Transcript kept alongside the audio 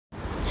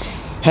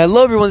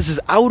Hello everyone, this is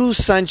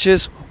Aurus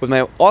Sanchez with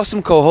my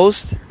awesome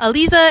co-host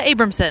Aliza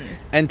Abramson.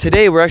 And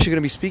today we're actually going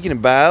to be speaking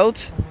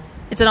about...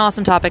 It's an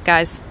awesome topic,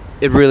 guys.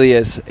 It really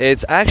is.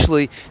 It's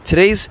actually,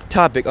 today's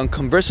topic on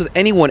Converse with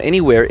Anyone,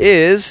 Anywhere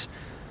is...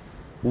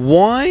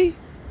 Why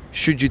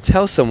should you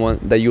tell someone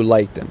that you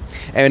like them?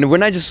 And we're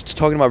not just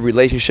talking about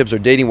relationships or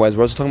dating-wise,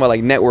 we're also talking about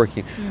like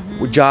networking,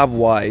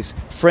 job-wise,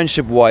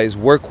 friendship-wise,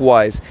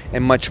 work-wise,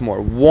 and much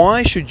more.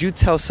 Why should you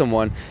tell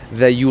someone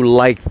that you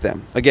like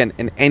them? Again,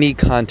 in any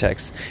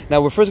context. Now,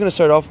 we're first going to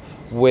start off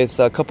with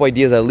a couple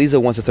ideas that Lisa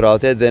wants to throw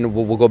out there. Then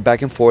we'll go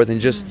back and forth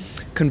and just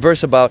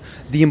converse about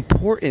the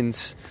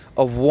importance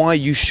of why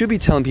you should be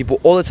telling people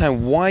all the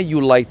time why you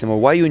like them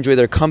or why you enjoy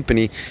their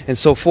company and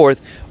so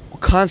forth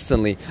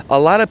constantly. A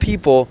lot of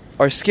people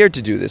are scared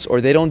to do this, or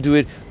they don't do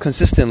it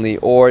consistently,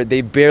 or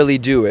they barely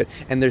do it,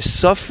 and they're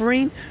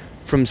suffering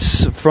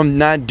from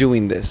not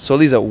doing this. So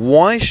Lisa,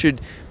 why should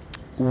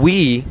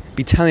we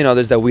be telling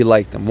others that we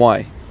like them?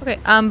 Why? Okay,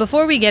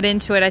 before we get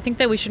into it, I think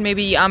that we should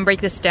maybe break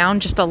this down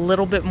just a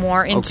little bit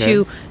more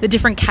into the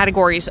different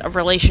categories of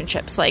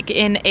relationships. Like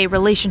in a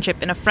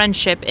relationship, in a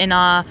friendship, in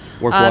a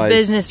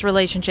business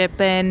relationship,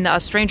 in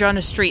a stranger on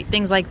the street,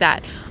 things like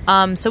that.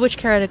 So which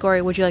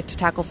category would you like to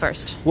tackle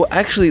first? Well,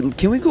 actually,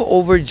 can we go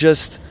over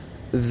just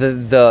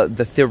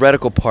the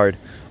theoretical part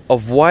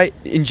of why,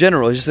 in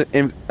general, it's just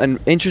an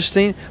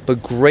interesting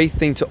but great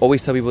thing to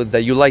always tell people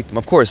that you like them.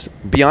 Of course,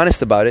 be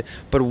honest about it,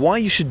 but why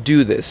you should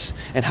do this,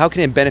 and how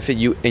can it benefit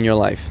you in your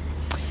life?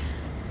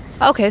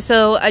 Okay,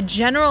 so a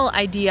general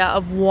idea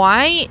of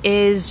why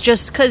is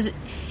just because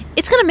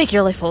it's going to make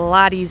your life a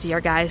lot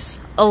easier, guys.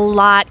 A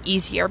lot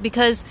easier,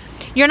 because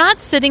you're not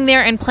sitting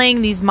there and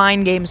playing these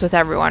mind games with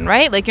everyone,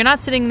 right? Like, you're not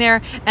sitting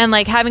there and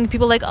like having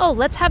people like, oh,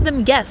 let's have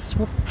them guess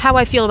how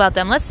I feel about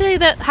them. Let's say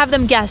that have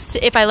them guess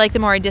if I like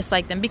them or I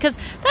dislike them, because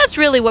that's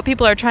really what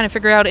people are trying to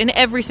figure out in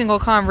every single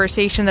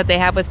conversation that they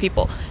have with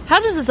people. How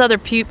does this other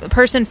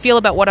person feel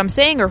about what I'm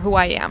saying or who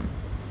I am?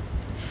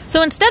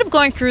 So instead of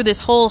going through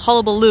this whole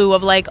hullabaloo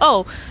of like,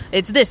 oh,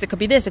 it's this, it could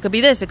be this, it could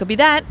be this, it could be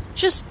that,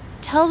 just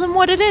tell them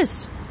what it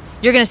is.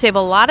 You're going to save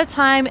a lot of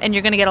time and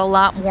you're going to get a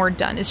lot more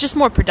done. It's just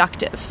more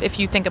productive if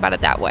you think about it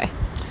that way.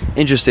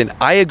 Interesting.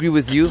 I agree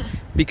with you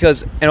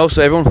because, and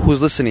also everyone who's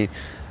listening,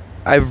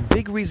 I have a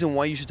big reason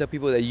why you should tell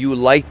people that you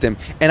like them.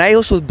 And I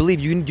also believe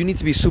you need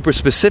to be super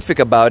specific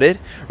about it,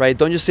 right?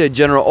 Don't just say a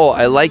general, oh,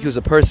 I like you as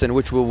a person,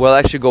 which we'll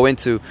actually go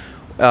into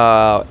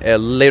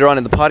later on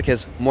in the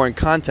podcast, more in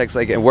context,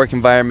 like a work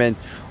environment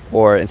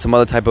or in some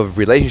other type of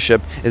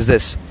relationship, is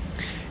this.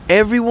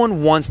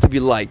 Everyone wants to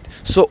be liked.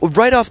 So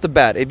right off the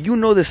bat, if you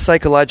know this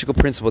psychological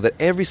principle that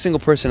every single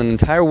person in the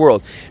entire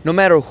world, no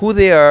matter who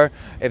they are,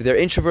 if they're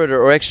introverted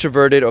or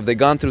extroverted, or if they've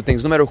gone through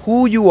things, no matter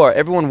who you are,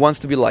 everyone wants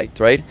to be liked,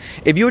 right?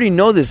 If you already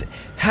know this,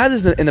 have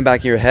this in the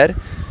back of your head.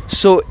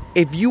 So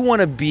if you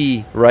want to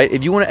be, right,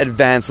 if you want to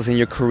advance, let's say in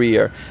your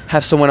career,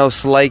 have someone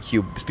else like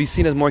you, be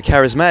seen as more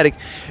charismatic,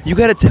 you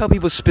got to tell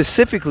people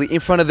specifically in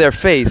front of their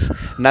face,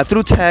 not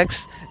through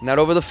text, not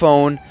over the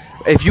phone.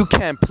 If you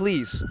can,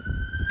 please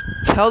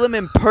tell them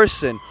in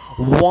person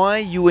why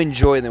you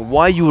enjoy them,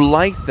 why you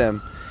like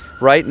them,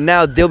 right?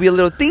 Now, there'll be a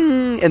little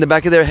ding in the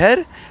back of their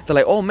head. They're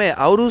like, oh man,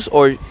 Aurus,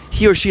 or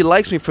he or she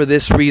likes me for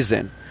this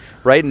reason,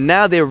 right?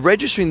 Now they're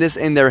registering this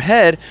in their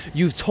head.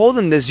 You've told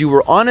them this. You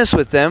were honest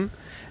with them.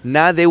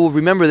 Now they will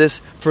remember this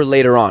for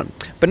later on.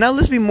 But now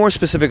let's be more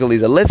specific,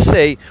 Aliza. Let's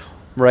say,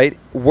 right,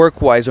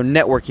 work-wise or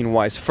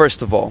networking-wise,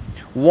 first of all,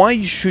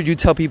 why should you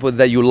tell people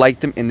that you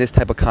like them in this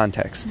type of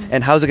context?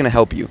 And how's it going to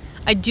help you?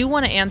 I do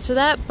want to answer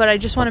that, but I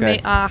just want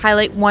to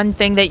highlight one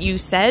thing that you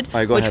said,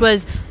 which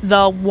was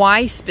the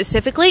why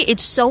specifically.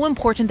 It's so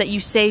important that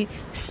you say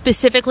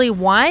specifically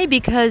why,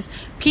 because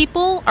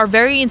people are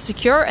very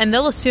insecure and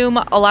they'll assume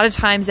a lot of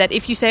times that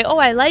if you say, oh,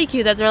 I like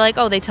you, that they're like,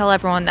 oh, they tell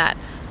everyone that.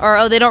 Or,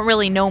 oh, they don't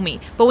really know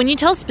me. But when you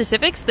tell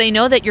specifics, they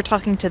know that you're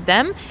talking to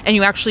them and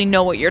you actually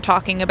know what you're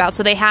talking about.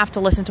 So they have to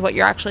listen to what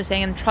you're actually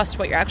saying and trust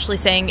what you're actually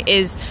saying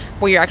is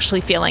what you're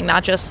actually feeling,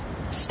 not just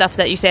stuff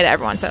that you say to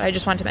everyone. So I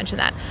just wanted to mention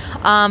that.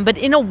 But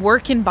in a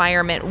work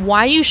environment,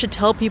 why you should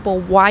tell people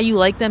why you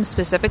like them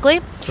specifically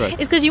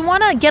is because you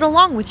want to get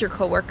along with your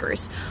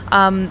coworkers.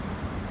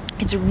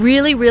 It's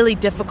really, really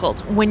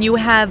difficult when you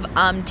have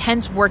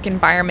tense work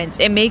environments.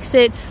 It makes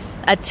it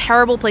a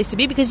terrible place to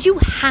be because you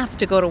have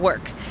to go to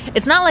work.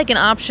 It's not like an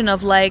option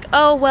of like,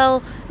 oh,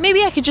 well,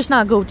 maybe I could just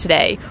not go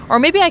today, or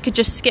maybe I could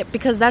just skip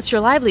because that's your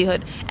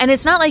livelihood. And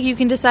it's not like you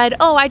can decide,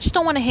 oh, I just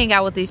don't want to hang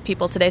out with these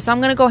people today, so I'm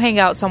going to go hang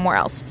out somewhere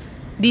else.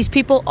 These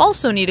people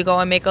also need to go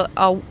and make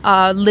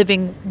a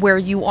living where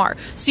you are.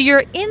 So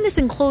you're in this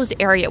enclosed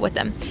area with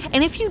them.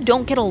 And if you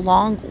don't get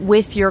along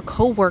with your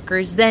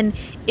coworkers, then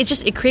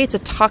it creates a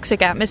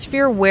toxic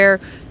atmosphere where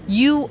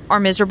you are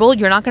miserable,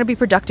 you're not going to be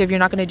productive, you're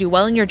not going to do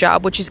well in your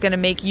job, which is going to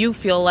make you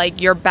feel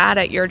like you're bad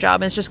at your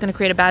job, and it's just going to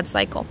create a bad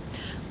cycle.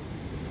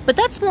 But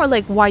that's more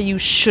like why you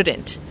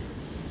shouldn't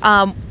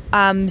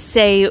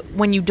say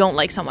when you don't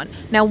like someone.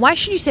 Now, why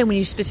should you say when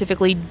you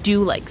specifically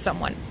do like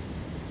someone?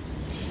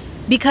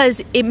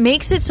 Because it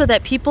makes it so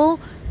that people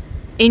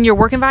in your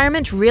work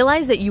environment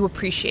realize that you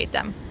appreciate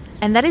them.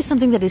 And that is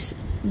something that is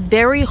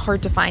very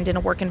hard to find in a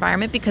work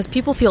environment because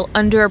people feel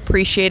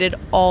underappreciated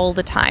all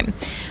the time.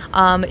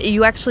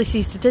 You actually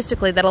see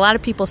statistically that a lot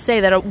of people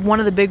say that one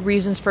of the big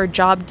reasons for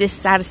job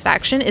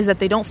dissatisfaction is that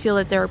they don't feel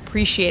that they're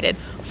appreciated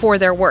for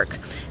their work.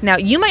 Now,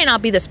 you might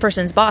not be this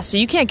person's boss, so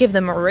you can't give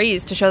them a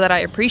raise to show that I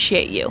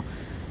appreciate you.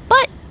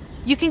 But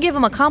you can give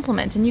them a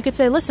compliment and you could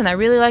say, listen, I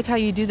really like how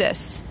you do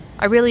this.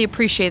 I really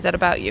appreciate that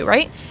about you,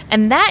 right?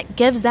 And that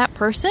gives that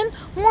person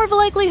more of a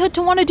likelihood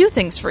to want to do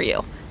things for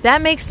you.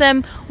 That makes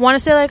them want to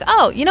say like,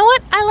 oh, you know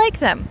what? I like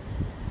them.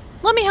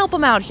 Let me help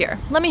them out here.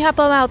 Let me help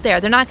them out there.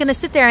 They're not going to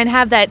sit there and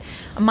have that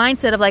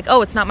mindset of like,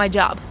 oh, it's not my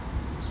job.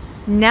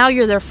 Now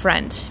you're their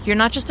friend. You're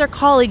not just their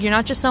colleague. You're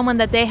not just someone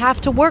that they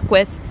have to work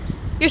with.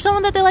 You're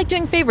someone that they like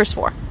doing favors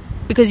for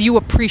because you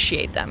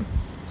appreciate them.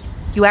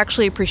 You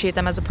actually appreciate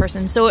them as a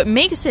person. So it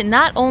makes it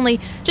not only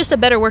just a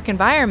better work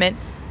environment,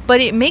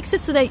 but it makes it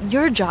so that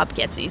your job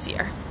gets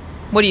easier.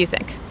 What do you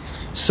think?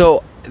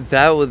 So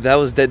that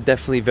was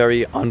definitely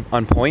very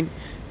on point.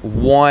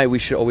 Why we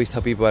should always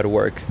tell people at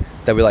work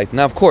that we like.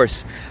 Now, of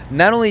course,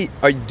 not only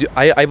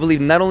I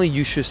believe not only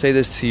you should say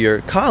this to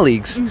your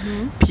colleagues,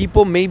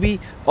 people, maybe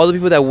other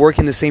people that work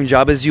in the same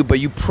job as you, but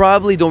you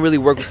probably don't really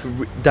work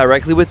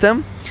directly with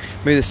them.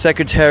 Maybe the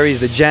secretaries,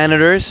 the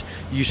janitors,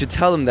 you should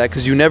tell them that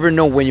because you never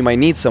know when you might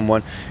need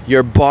someone.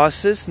 Your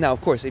bosses, now,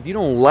 of course, if you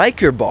don't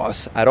like your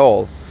boss at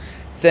all,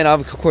 then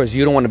of course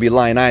you don't want to be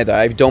lying either.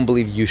 I don't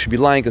believe you should be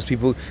lying because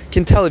people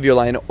can tell if you're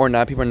lying or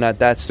not. People are not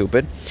that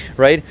stupid,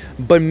 right?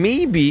 But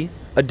maybe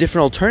a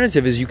different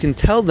alternative is you can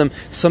tell them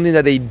something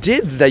that they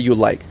did that you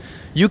like.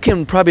 You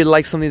can probably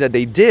like something that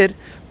they did,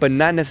 but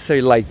not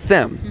necessarily like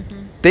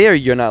them. There,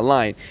 you're not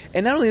lying.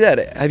 And not only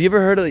that, have you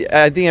ever heard of,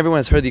 I think everyone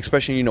has heard the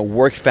expression,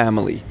 work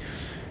family.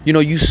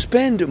 You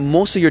spend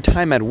most of your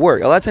time at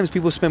work. A lot of times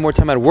people spend more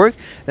time at work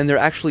than they're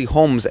actually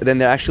homes, than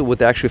they're actually with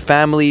their actual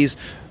families,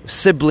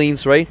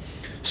 siblings, right?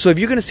 So if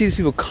you're going to see these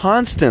people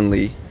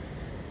constantly,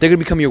 they're going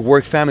to become your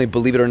work family,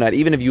 believe it or not,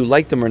 even if you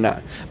like them or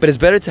not. But it's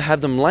better to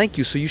have them like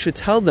you, so you should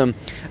tell them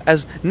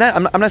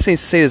I'm not saying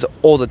say this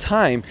all the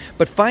time,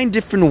 but find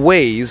different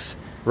ways,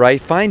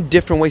 right? Find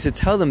different ways to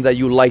tell them that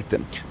you like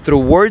them through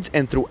words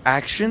and through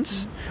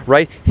actions,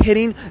 right?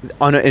 Hitting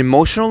on an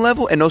emotional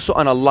level and also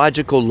on a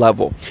logical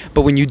level.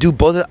 But when you do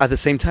both at the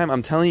same time,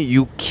 I'm telling you,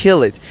 you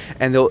kill it.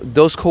 And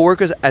those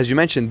coworkers, as you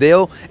mentioned,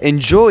 they'll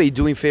enjoy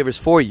doing favors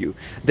for you.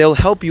 They'll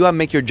help you out,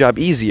 make your job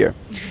easier.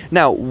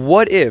 Now,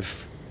 what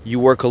if you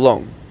work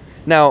alone?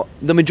 Now,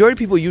 the majority of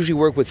people usually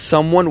work with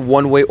someone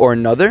one way or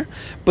another.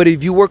 But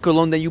if you work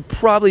alone, then you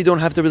probably don't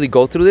have to really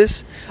go through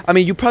this. I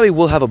mean, you probably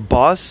will have a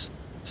boss,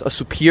 a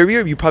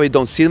superior. You probably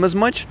don't see them as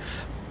much.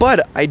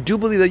 But I do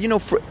believe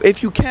that,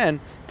 if you can,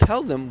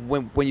 tell them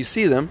when you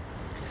see them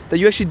that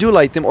you actually do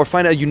like them, or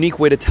find a unique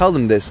way to tell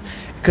them this.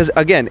 Because,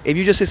 again, if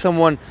you just say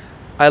someone,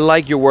 I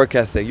like your work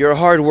ethic, you're a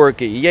hard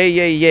worker, yay,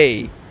 yay,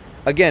 yay.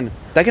 Again,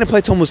 that can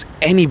apply to almost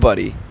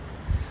anybody.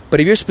 But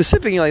if you're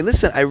specific, you're like,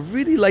 listen, I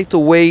really like the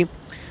way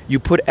you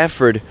put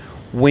effort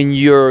when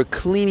you're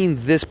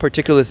cleaning this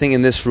particular thing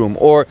in this room,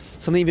 or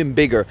something even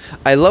bigger.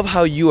 I love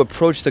how you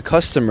approach the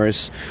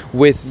customers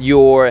with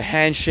your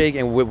handshake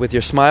and with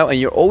your smile, and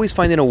you're always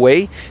finding a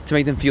way to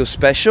make them feel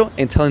special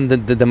and telling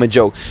them a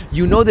joke.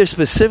 They're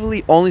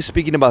specifically only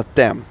speaking about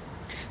them.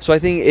 So I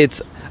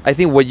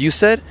think what you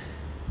said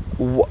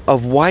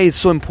of why it's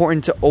so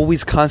important to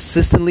always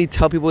consistently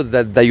tell people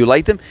that you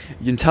like them.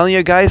 You're telling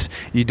your guys,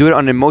 you do it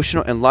on an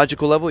emotional and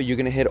logical level, you're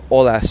going to hit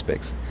all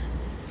aspects.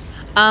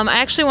 I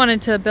actually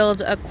wanted to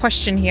build a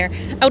question here.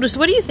 Aldous,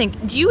 what do you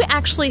think? Do you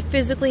actually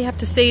physically have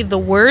to say the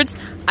words,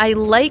 I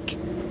like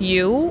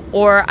you,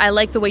 or I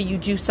like the way you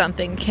do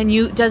something?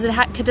 Does it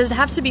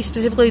have to be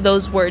specifically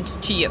those words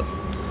to you?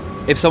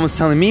 If someone's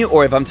telling me,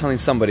 or if I'm telling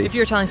somebody? If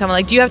you're telling someone,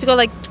 like, do you have to go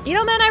like,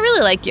 man, I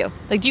really like you?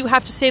 Like, do you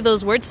have to say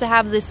those words to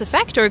have this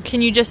effect, or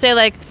can you just say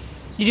like,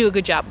 you do a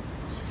good job?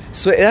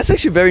 So that's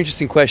actually a very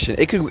interesting question.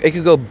 It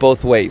could go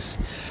both ways.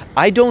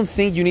 I don't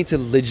think you need to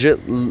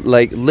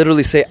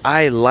literally say,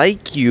 I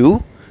like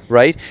you,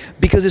 right?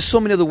 Because there's so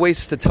many other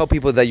ways to tell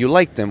people that you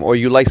like them, or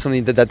you like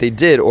something that they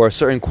did, or a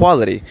certain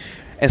quality,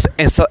 and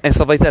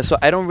stuff like that. So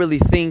I don't really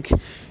think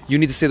you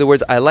need to say the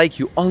words, I like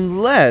you,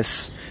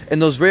 unless in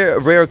those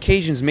rare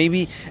occasions,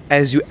 maybe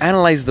as you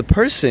analyze the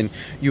person,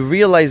 you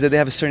realize that they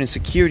have a certain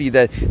insecurity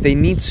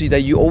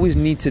that you always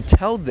need to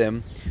tell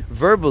them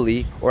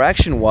verbally or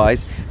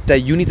action-wise, that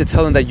you need to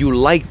tell them that you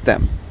like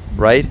them,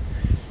 right?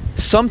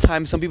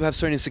 Sometimes some people have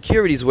certain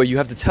insecurities where you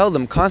have to tell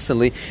them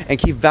constantly and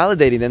keep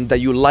validating them that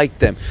you like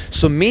them.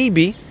 So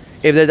maybe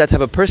if they're that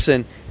type of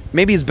person,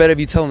 maybe it's better if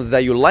you tell them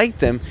that you like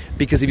them,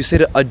 because if you say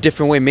it a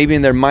different way, maybe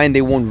in their mind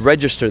they won't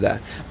register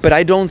that. But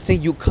I don't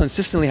think you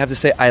consistently have to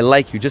say, I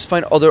like you. Just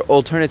find other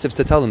alternatives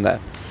to tell them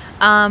that.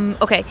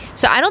 Okay,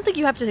 so I don't think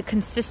you have to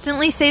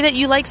consistently say that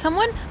you like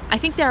someone. I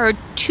think there are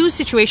two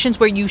situations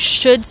where you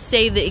should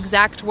say the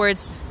exact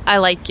words, I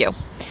like you.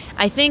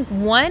 I think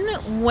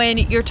one, when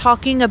you're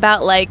talking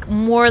about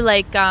more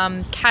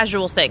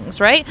casual things,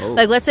 right? Oh.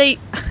 Like let's say,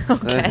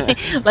 okay,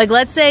 like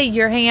let's say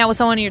you're hanging out with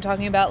someone and you're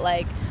talking about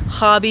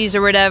hobbies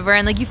or whatever,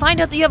 and like you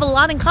find out that you have a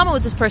lot in common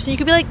with this person, you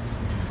could be like,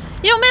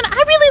 you know, man,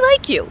 I really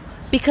like you.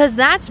 Because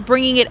that's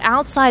bringing it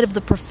outside of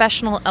the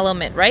professional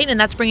element, right? And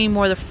that's bringing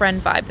more the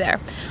friend vibe there.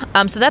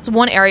 So that's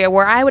one area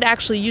where I would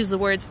actually use the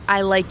words,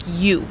 I like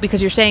you,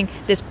 because you're saying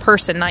this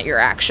person, not your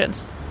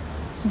actions.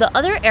 The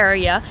other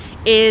area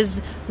is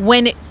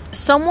when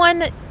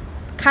someone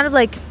kind of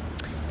like,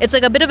 it's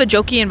like a bit of a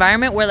jokey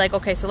environment where like,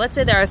 okay, so let's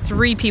say there are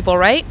 3 people,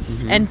 right?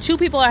 Mm-hmm. And 2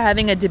 people are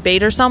having a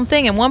debate or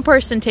something, and one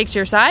person takes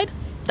your side.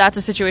 That's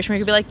a situation where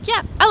you could be like,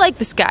 yeah, I like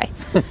this guy.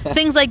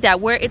 Things like that,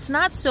 where it's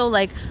not so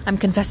like, I'm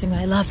confessing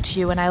my love to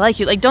you and I like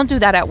you. Like, don't do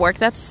that at work.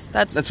 That's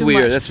too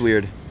weird. much. That's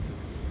weird.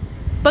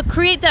 But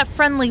create that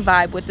friendly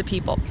vibe with the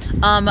people.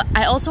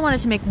 I also wanted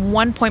to make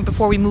one point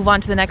before we move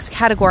on to the next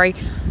category.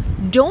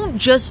 Don't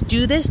just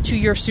do this to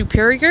your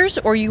superiors,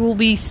 or you will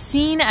be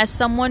seen as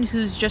someone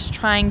who's just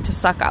trying to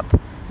suck up.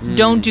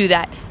 Don't do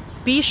that.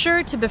 Be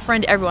sure to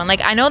befriend everyone.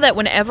 Like, I know that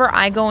whenever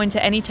I go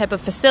into any type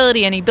of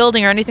facility, any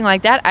building or anything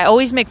like that, I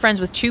always make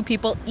friends with 2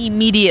 people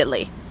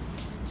immediately.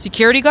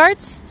 Security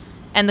guards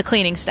and the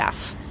cleaning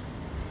staff.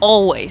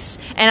 Always.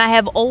 And I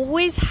have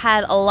always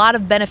had a lot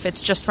of benefits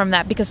just from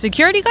that, because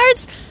security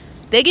guards,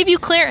 they give you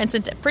clearance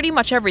into pretty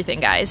much everything,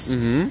 guys.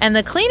 Mm-hmm. And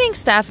the cleaning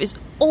staff is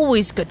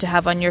always good to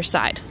have on your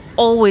side.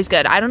 Always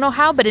good. I don't know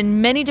how, but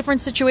in many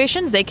different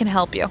situations, they can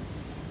help you.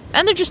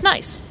 And they're just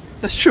nice.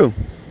 That's true.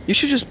 You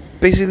should just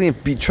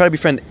basically try to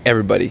befriend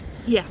everybody.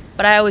 Yeah,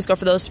 but I always go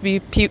for those 2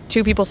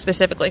 people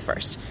specifically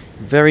first.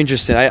 Very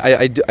interesting.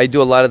 I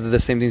do a lot of the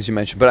same things you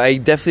mentioned, but I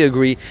definitely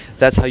agree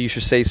that's how you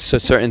should say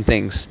certain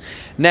things.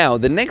 Now,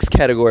 the next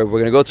category we're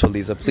going to go to,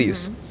 Lisa,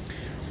 please. Mm-hmm.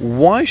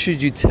 Why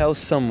should you tell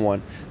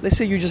someone, let's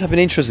say you just have an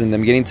interest in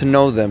them, getting to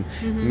know them,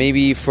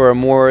 maybe for a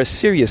more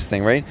serious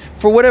thing, right?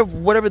 For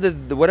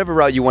whatever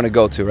route you want to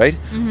go to, right?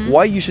 Mm-hmm.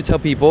 Why you should tell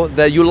people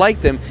that you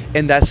like them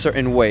in that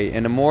certain way,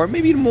 in a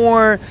maybe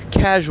more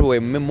casual way,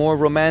 more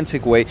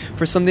romantic way,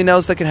 for something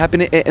else that can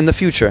happen in the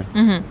future.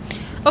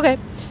 Mm-hmm. Okay,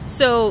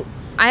 so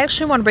I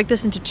actually want to break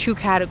this into 2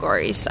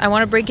 categories. I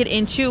want to break it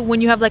into when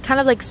you have like kind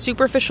of like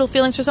superficial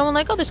feelings for someone,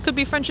 like, oh, this could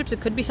be friendships,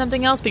 it could be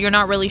something else, but you're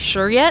not really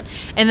sure yet.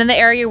 And then the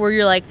area where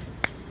you're like,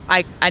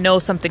 I know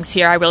something's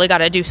here, I really got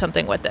to do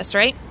something with this,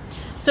 right?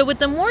 So with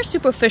the more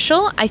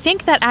superficial, I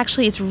think that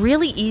actually it's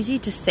really easy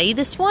to say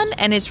this one,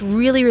 and it's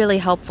really, really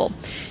helpful.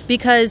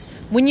 Because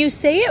when you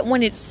say it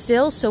when it's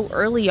still so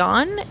early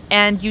on,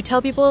 and you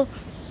tell people,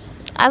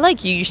 I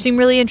like you, you seem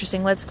really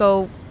interesting, let's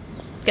go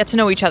get to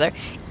know each other,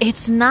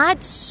 it's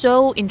not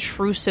so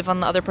intrusive on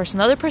the other person.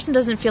 The other person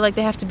doesn't feel like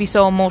they have to be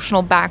so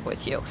emotional back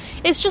with you.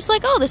 It's just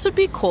like, oh, this would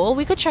be cool,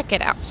 we could check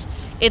it out.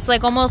 It's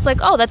like almost like,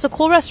 oh, that's a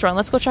cool restaurant,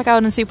 let's go check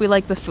out and see if we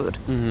like the food.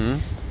 Mm-hmm.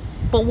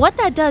 But what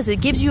that does, it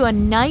gives you a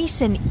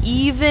nice and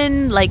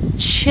even, like,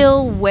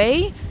 chill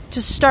way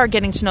to start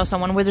getting to know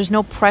someone where there's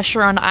no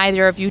pressure on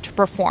either of you to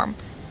perform.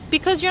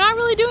 Because you're not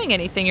really doing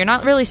anything. You're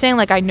not really saying,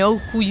 like, I know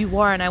who you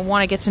are and I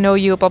want to get to know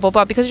you, blah, blah,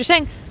 blah. Because you're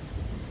saying,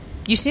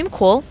 you seem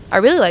cool, I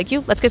really like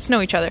you, let's get to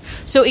know each other.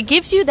 So it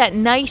gives you that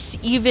nice,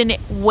 even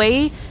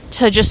way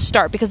to just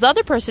start. Because the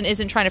other person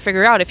isn't trying to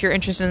figure out if you're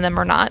interested in them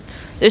or not.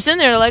 They're sitting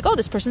there like, oh,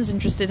 this person's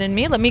interested in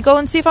me, let me go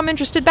and see if I'm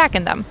interested back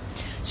in them.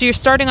 So you're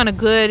starting on a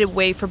good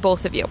way for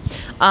both of you.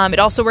 It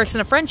also works in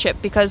a friendship,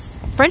 because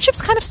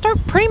friendships kind of start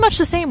pretty much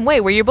the same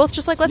way, where you're both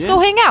just like, let's go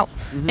hang out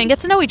and get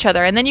to know each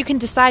other. And then you can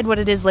decide what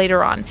it is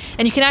later on.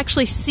 And you can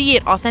actually see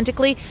it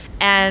authentically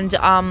and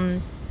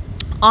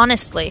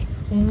honestly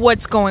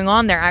what's going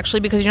on there, actually,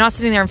 because you're not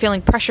sitting there and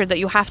feeling pressured that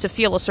you have to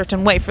feel a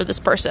certain way for this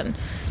person.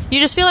 You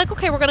just feel like,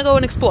 okay, we're going to go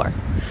and explore.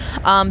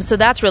 So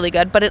that's really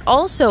good. But it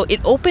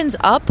opens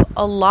up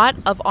a lot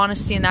of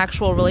honesty in the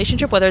actual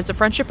relationship, whether it's a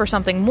friendship or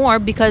something more,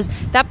 because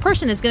that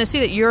person is going to see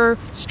that you're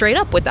straight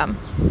up with them.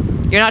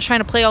 You're not trying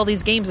to play all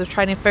these games of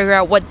trying to figure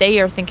out what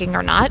they are thinking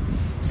or not.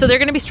 So they're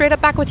going to be straight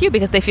up back with you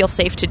because they feel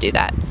safe to do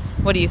that.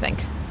 What do you think?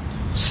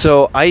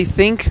 So I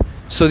think,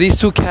 these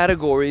 2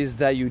 categories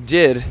that you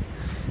did,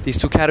 these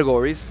 2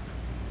 categories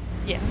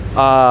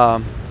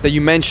that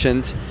you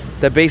mentioned,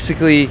 that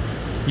basically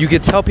you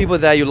could tell people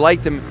that you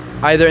like them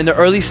either in the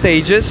early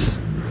stages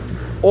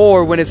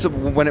or when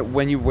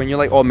you're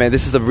like, oh man,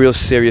 this is a real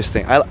serious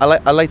thing.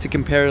 I like to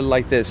compare it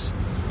like this.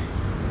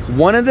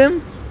 One of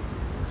them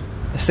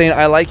saying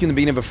I like you in the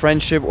beginning of a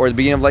friendship, or the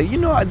beginning of, like, you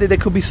know, there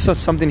could be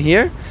something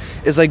here,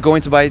 is like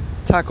going to buy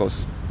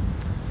tacos.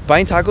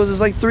 Buying tacos is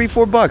like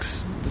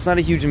 $3-4. It's not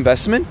a huge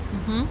investment.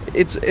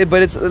 Mm-hmm.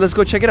 But let's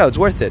go check it out. It's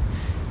worth it.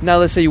 Now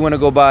let's say you want to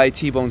go buy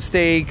T-bone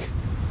steak,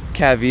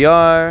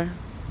 caviar,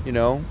 you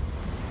know,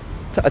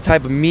 a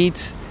type of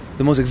meat,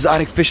 the most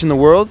exotic fish in the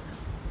world.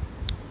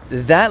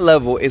 That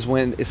level is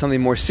when it's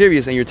something more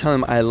serious, and you're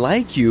telling them I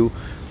like you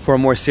for a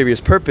more serious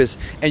purpose,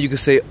 and you can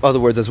say other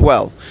words as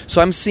well. So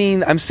I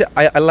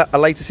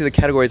like to see the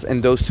categories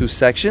in those 2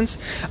 sections.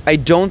 I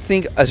don't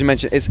think, as you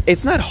mentioned,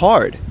 it's not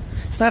hard.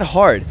 It's not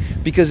hard,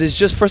 because it's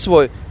just, first of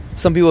all,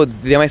 some people,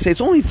 they might say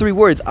it's only 3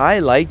 words, I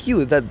like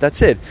you,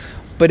 that's it.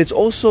 But it's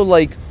also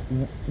like,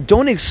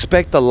 don't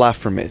expect a lot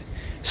from it.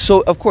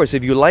 So, of course,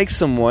 if you like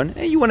someone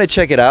and you want to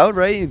check it out,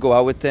 right? You go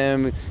out with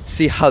them,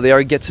 see how they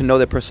are, get to know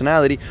their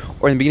personality,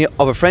 or in the beginning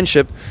of a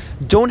friendship,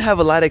 don't have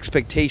a lot of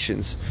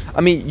expectations.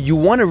 I mean, you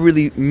want to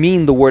really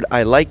mean the word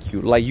 "I like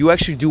you." Like, you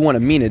actually do want to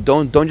mean it.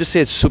 Don't just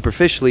say it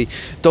superficially.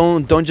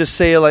 Don't just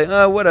say it like,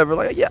 whatever.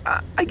 Like, yeah,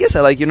 I guess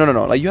I like you. No.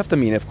 Like, you have to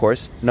mean it, of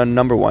course.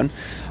 Number one.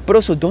 But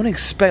also, don't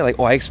expect, like,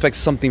 I expect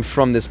something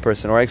from this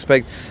person, or I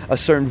expect a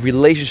certain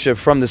relationship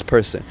from this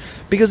person.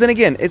 Because then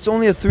again, it's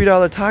only a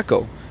 $3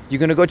 taco. You're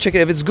going to go check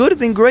it. If it's good,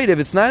 then great. If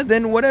it's not,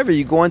 then whatever.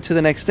 You go on to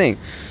the next thing.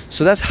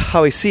 So that's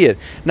how I see it.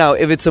 Now,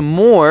 if it's a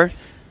more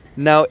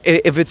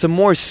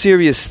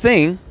serious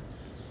thing,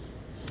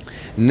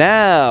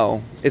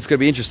 now it's going to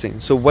be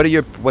interesting. So what's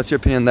your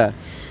opinion on that?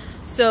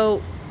 So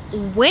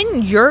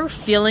when your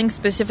feelings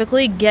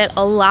specifically get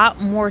a lot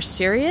more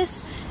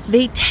serious,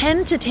 they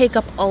tend to take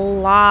up a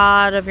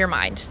lot of your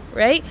mind,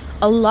 right?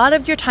 A lot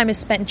of your time is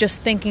spent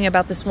just thinking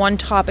about this one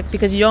topic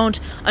because you don't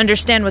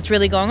understand what's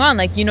really going on.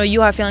 Like,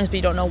 you have feelings, but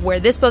you don't know where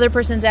this other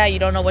person's at. You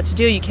don't know what to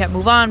do. You can't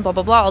move on, blah,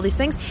 blah, blah, all these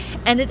things.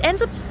 And it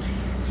ends up,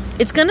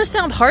 it's going to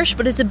sound harsh,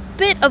 but it's a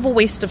bit of a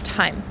waste of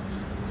time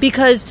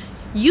because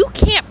you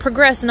can't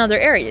progress in other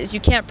areas.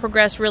 You can't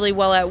progress really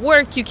well at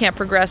work. You can't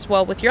progress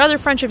well with your other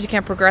friendships. You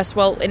can't progress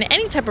well in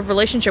any type of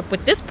relationship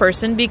with this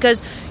person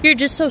because you're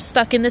just so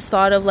stuck in this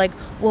thought of like,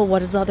 well, what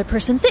does the other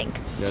person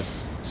think?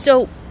 Yes.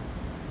 So,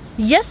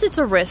 yes, it's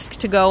a risk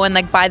to go and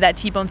like buy that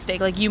T-bone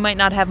steak. Like, you might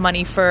not have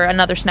money for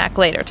another snack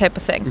later type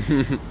of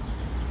thing.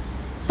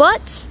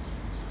 But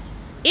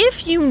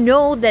if you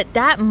know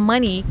that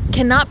money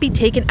cannot be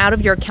taken out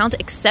of your account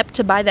except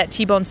to buy that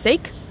T-bone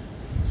steak,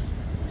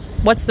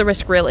 what's the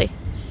risk really?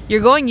 You're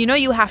going,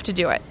 you have to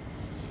do it.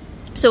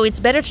 So it's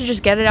better to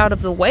just get it out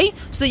of the way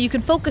so that you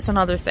can focus on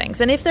other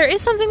things. And if there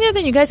is something there,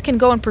 then you guys can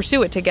go and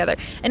pursue it together.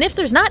 And if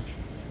there's not,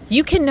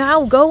 you can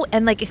now go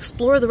and like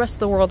explore the rest of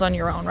the world on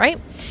your own, right?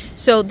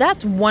 So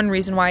that's one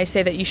reason why I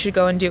say that you should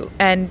go and do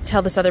and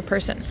tell this other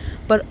person.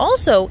 But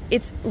also,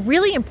 it's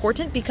really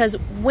important because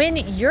when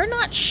you're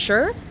not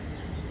sure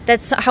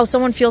that's how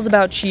someone feels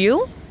about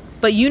you,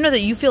 but you know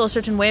that you feel a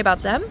certain way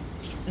about them,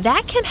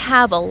 that can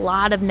have a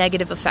lot of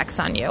negative effects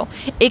on you.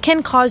 It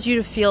can cause you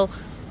to feel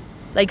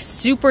like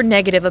super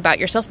negative about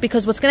yourself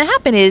because what's going to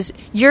happen is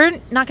you're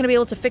not going to be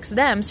able to fix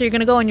them. So you're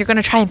going to go and you're going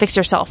to try and fix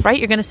yourself, right?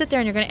 You're going to sit there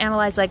and you're going to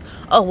analyze like,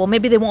 oh, well,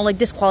 maybe they won't like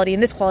this quality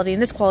and this quality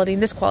and this quality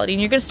and this quality.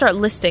 And you're going to start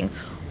listing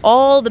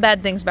all the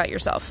bad things about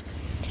yourself.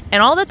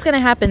 And all that's going to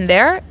happen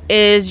there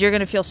is you're going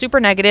to feel super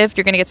negative.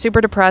 You're going to get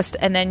super depressed.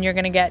 And then you're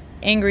going to get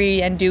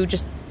angry and do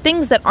just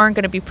things that aren't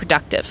going to be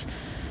productive.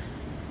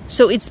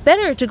 So it's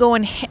better to go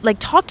and like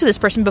talk to this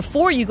person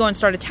before you go and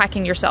start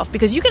attacking yourself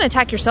because you can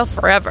attack yourself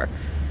forever.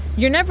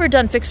 You're never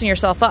done fixing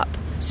yourself up.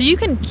 So you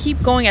can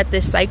keep going at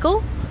this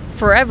cycle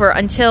forever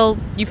until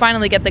you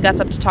finally get the guts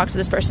up to talk to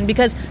this person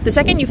because the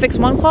second you fix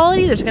one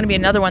quality, there's going to be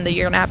another one that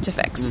you're going to have to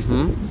fix.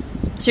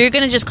 Mm-hmm. So you're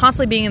going to just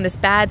constantly being in this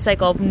bad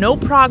cycle of no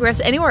progress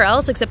anywhere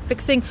else except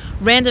fixing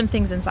random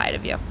things inside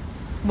of you.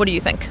 What do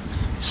you think?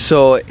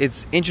 So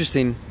it's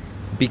interesting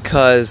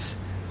because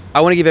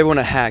I want to give everyone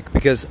a hack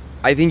because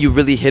I think you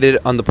really hit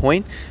it on the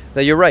point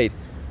that you're right.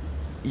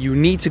 You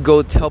need to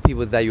go tell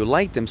people that you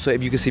like them so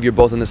if you can see if you're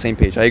both on the same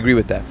page. I agree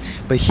with that.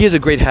 But here's a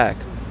great hack.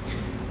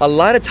 A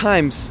lot of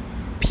times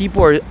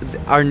people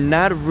are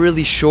not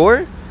really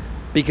sure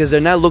because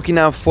they're not looking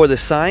out for the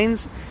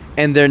signs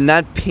and they're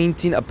not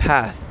painting a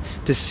path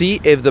to see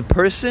if the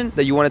person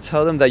that you want to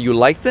tell them that you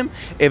like them,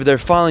 if they're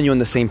following you on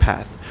the same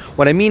path.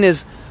 What I mean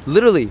is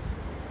literally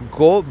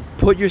go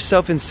put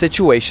yourself in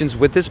situations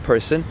with this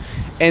person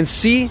and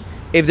see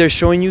if they're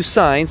showing you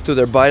signs through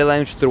their body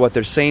language, through what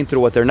they're saying, through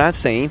what they're not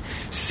saying.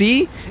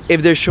 See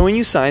if they're showing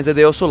you signs that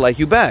they also like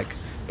you back.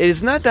 It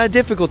is not that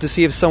difficult to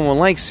see if someone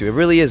likes you. It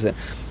really isn't.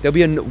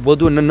 We'll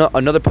do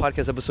another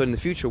podcast episode in the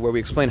future where we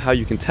explain how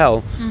you can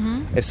tell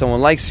if someone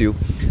likes you.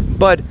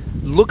 But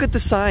look at the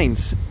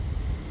signs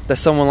that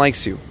someone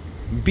likes you.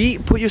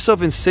 Put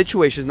yourself in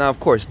situations. Now, of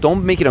course,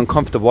 don't make it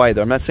uncomfortable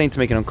either. I'm not saying to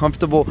make it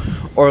uncomfortable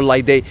or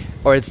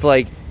it's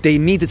like they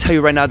need to tell you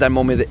right now at that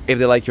moment if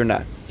they like you or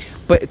not.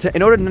 But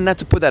in order not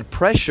to put that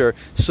pressure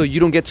so you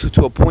don't get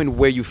to a point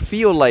where you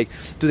feel like,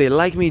 do they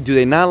like me? Do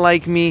they not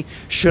like me?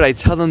 Should I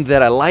tell them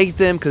that I like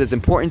them because it's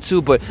important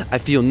to, but I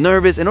feel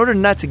nervous? In order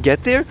not to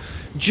get there,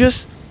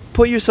 just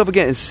put yourself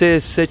again in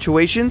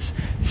situations,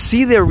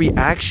 see their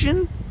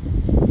reaction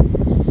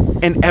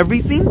and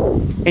everything,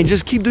 and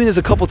just keep doing this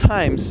a couple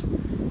times.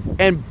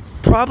 And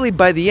probably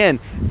by the end,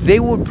 they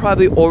would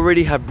probably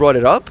already have brought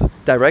it up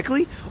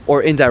directly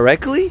or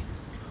indirectly.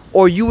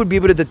 Or you would be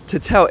able to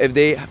tell if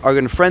they are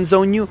going to friend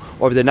zone you,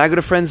 or if they're not going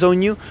to friend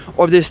zone you,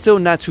 or if they're still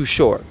not too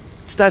sure.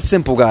 It's that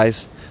simple,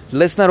 guys.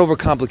 Let's not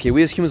overcomplicate.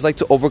 We as humans like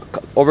to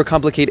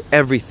overcomplicate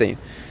everything.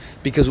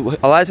 Because a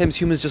lot of times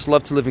humans just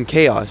love to live in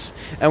chaos.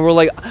 And we're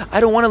like,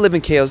 I don't want to live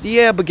in chaos.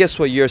 Yeah, but guess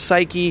what? Your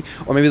psyche,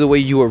 or maybe the way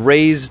you were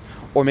raised,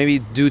 or maybe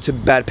due to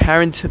bad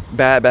parents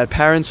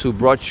who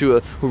raised you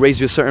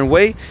a certain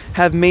way,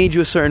 have made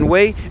you a certain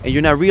way, and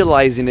you're not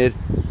realizing it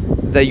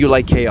that you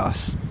like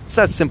chaos. It's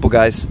that simple,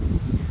 guys.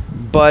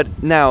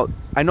 But now,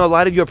 I know a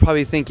lot of you are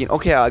probably thinking,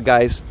 okay,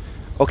 guys,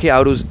 okay,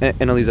 Audus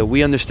and Elisa,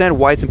 we understand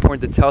why it's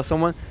important to tell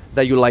someone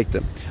that you like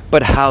them,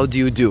 but how do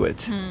you do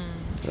it?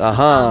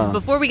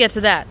 Before we get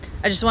to that,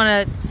 I just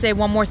want to say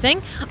one more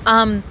thing.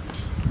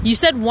 You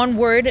said one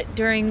word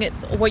during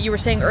what you were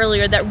saying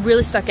earlier that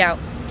really stuck out.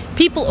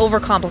 People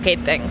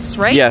overcomplicate things,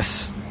 right?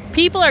 Yes.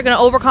 People are going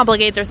to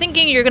overcomplicate their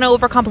thinking. You're going to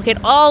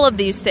overcomplicate all of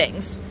these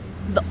things.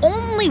 The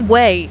only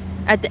way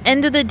at the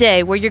end of the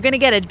day where you're going to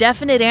get a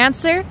definite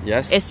answer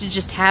is to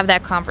just have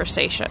that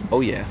conversation.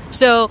 Oh, yeah.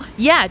 So,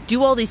 yeah,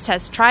 do all these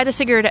tests. Try to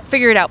figure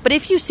it out. But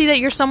if you see that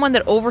you're someone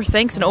that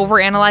overthinks and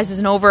overanalyzes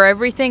and over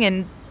everything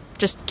and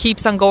just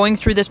keeps on going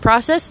through this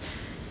process,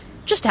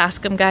 just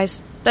ask them,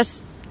 guys.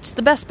 That's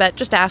the best bet.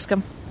 Just ask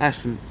them.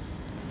 Ask them,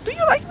 do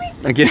you like me?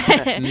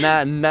 Again,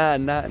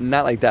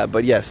 not like that,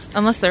 but yes.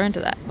 Unless they're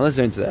into that.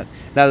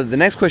 Now, the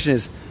next question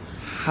is,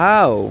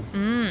 how?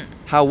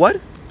 How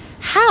what?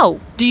 How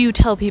do you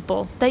tell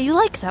people that you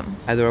like them?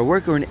 Either at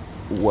work or in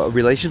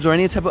relationships or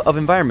any type of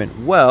environment.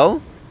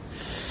 Well,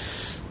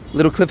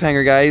 little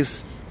cliffhanger,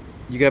 guys.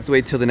 You're going to have to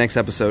wait till the next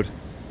episode.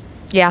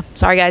 Yeah,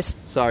 sorry, guys.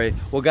 Sorry.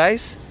 Well,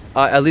 guys,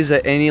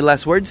 Elisa, any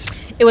last words?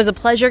 It was a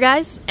pleasure,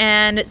 guys,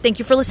 and thank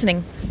you for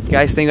listening.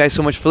 Guys, thank you guys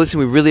so much for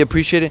listening. We really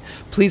appreciate it.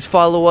 Please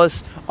follow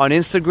us on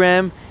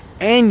Instagram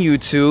and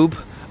YouTube,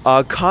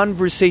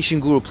 Conversation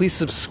Guru. Please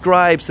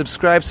subscribe to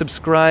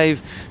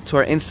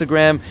our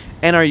Instagram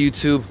and our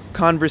YouTube,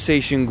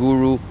 Conversation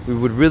Guru. We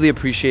would really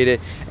appreciate it.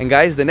 And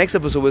guys, the next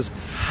episode was,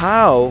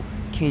 how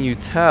can you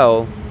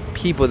tell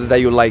people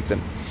that you like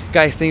them?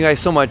 Guys, thank you guys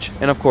so much.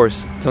 And of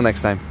course, till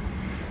next time.